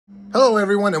Hello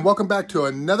everyone and welcome back to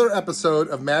another episode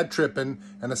of Mad Trippin'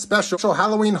 and a special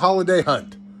Halloween holiday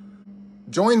hunt.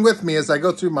 Join with me as I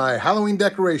go through my Halloween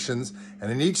decorations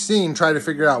and in each scene try to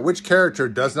figure out which character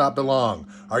does not belong.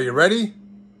 Are you ready?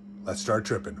 Let's start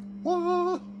tripping.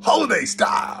 Holiday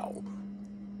style!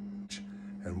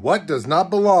 And what does not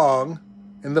belong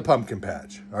in the pumpkin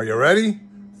patch? Are you ready?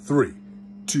 3,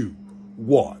 2,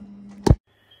 1.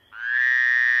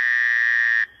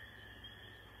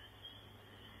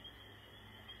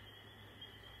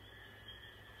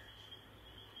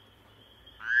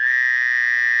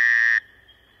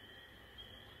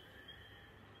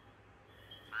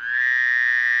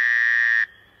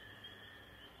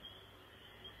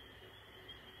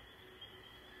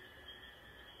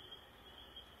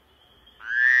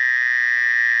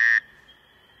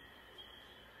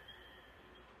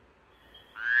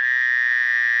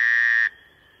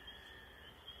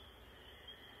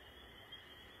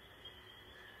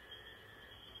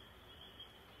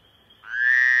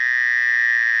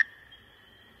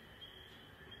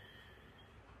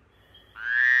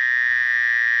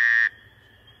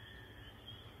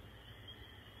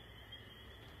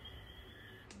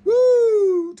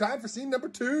 Time for scene number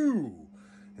 2.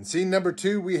 In scene number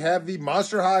 2, we have the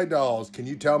Monster High dolls. Can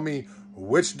you tell me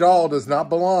which doll does not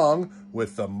belong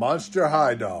with the Monster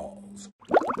High dolls?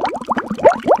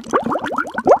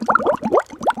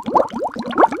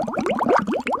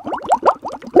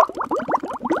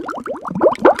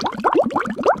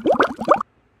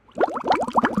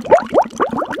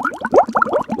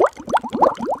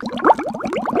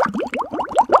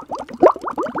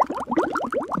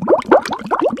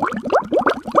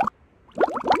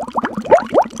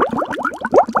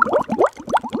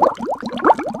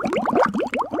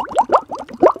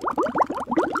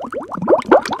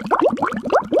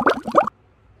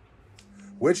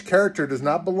 Which character does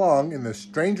not belong in the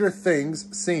Stranger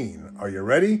Things scene? Are you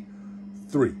ready?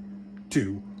 3,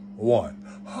 2, 1.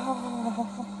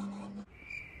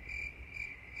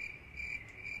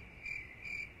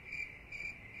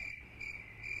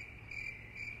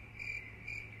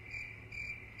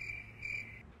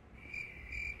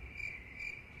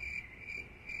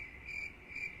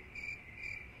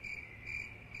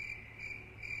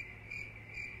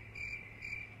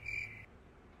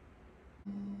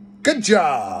 Good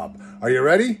job! Are you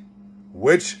ready?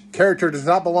 Which character does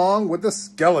not belong with the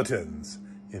skeletons?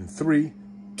 In 3,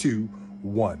 2,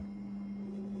 1.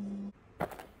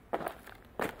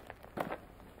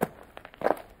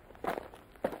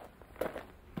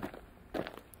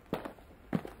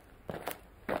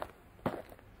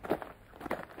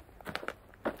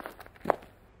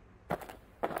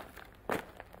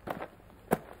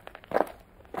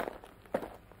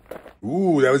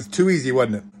 Ooh, that was too easy,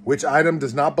 wasn't it? Which item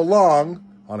does not belong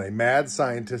on a mad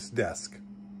scientist's desk?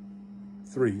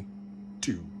 3,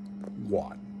 2,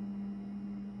 1.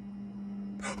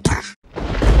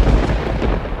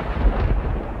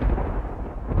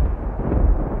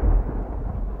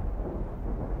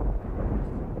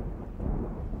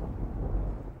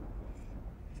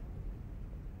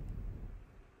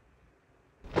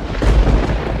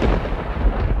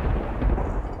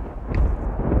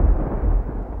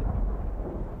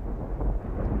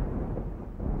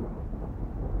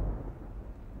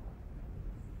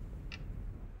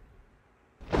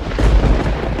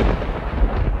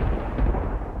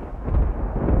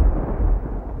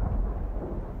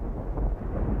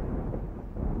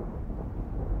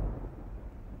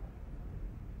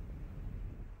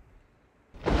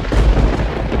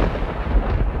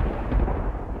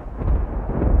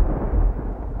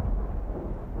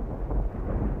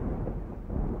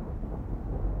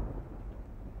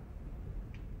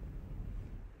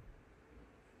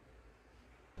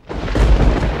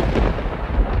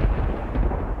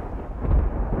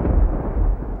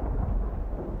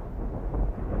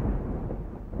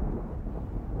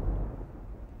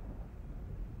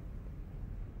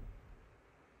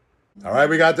 All right,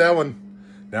 we got that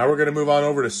one. Now we're going to move on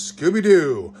over to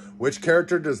Scooby-Doo. Which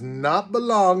character does not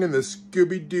belong in the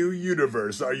Scooby-Doo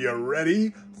universe? Are you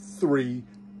ready? 3,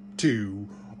 2,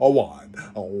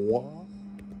 1.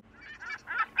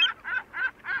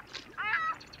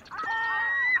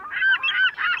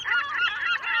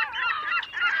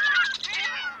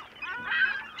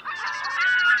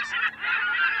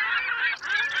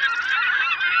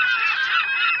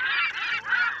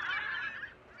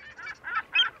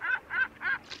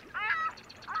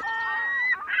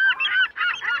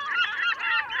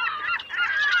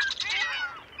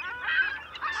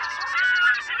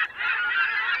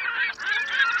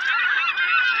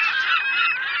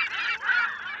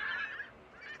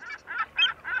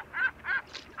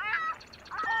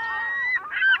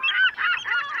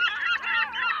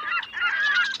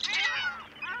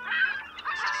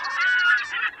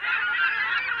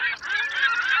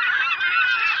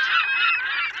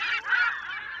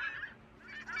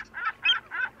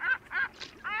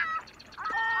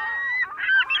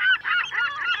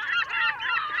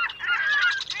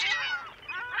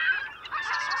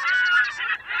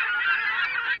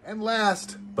 And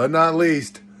last but not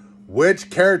least, which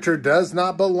character does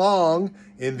not belong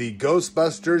in the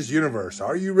Ghostbusters universe?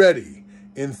 Are you ready?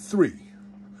 In 3,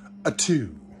 a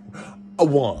 2, a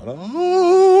 1.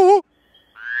 Oh!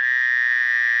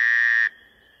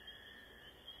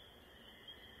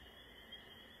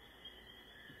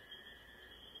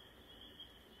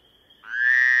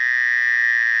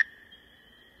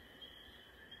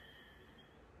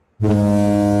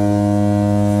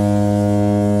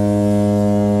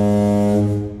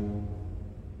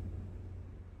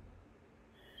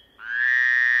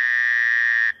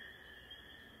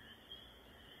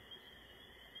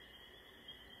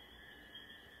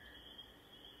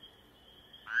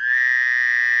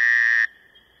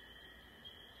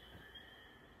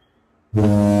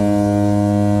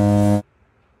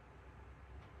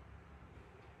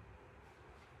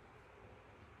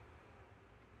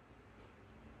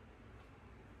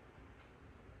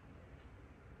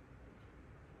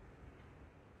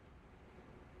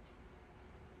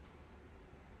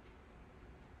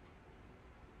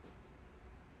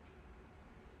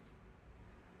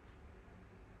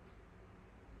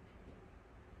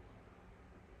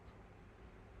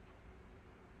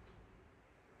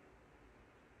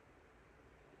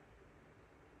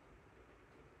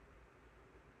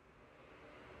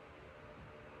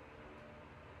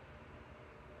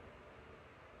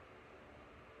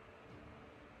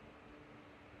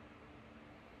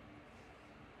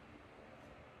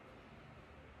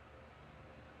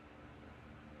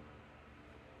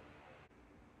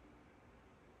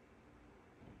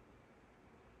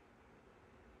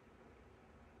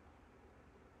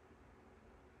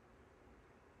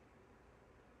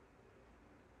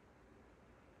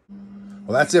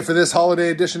 Well, that's it for this holiday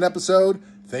edition episode.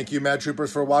 Thank you, Mad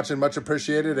Troopers, for watching. Much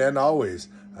appreciated. And always,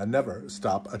 never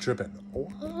stop a trippin'.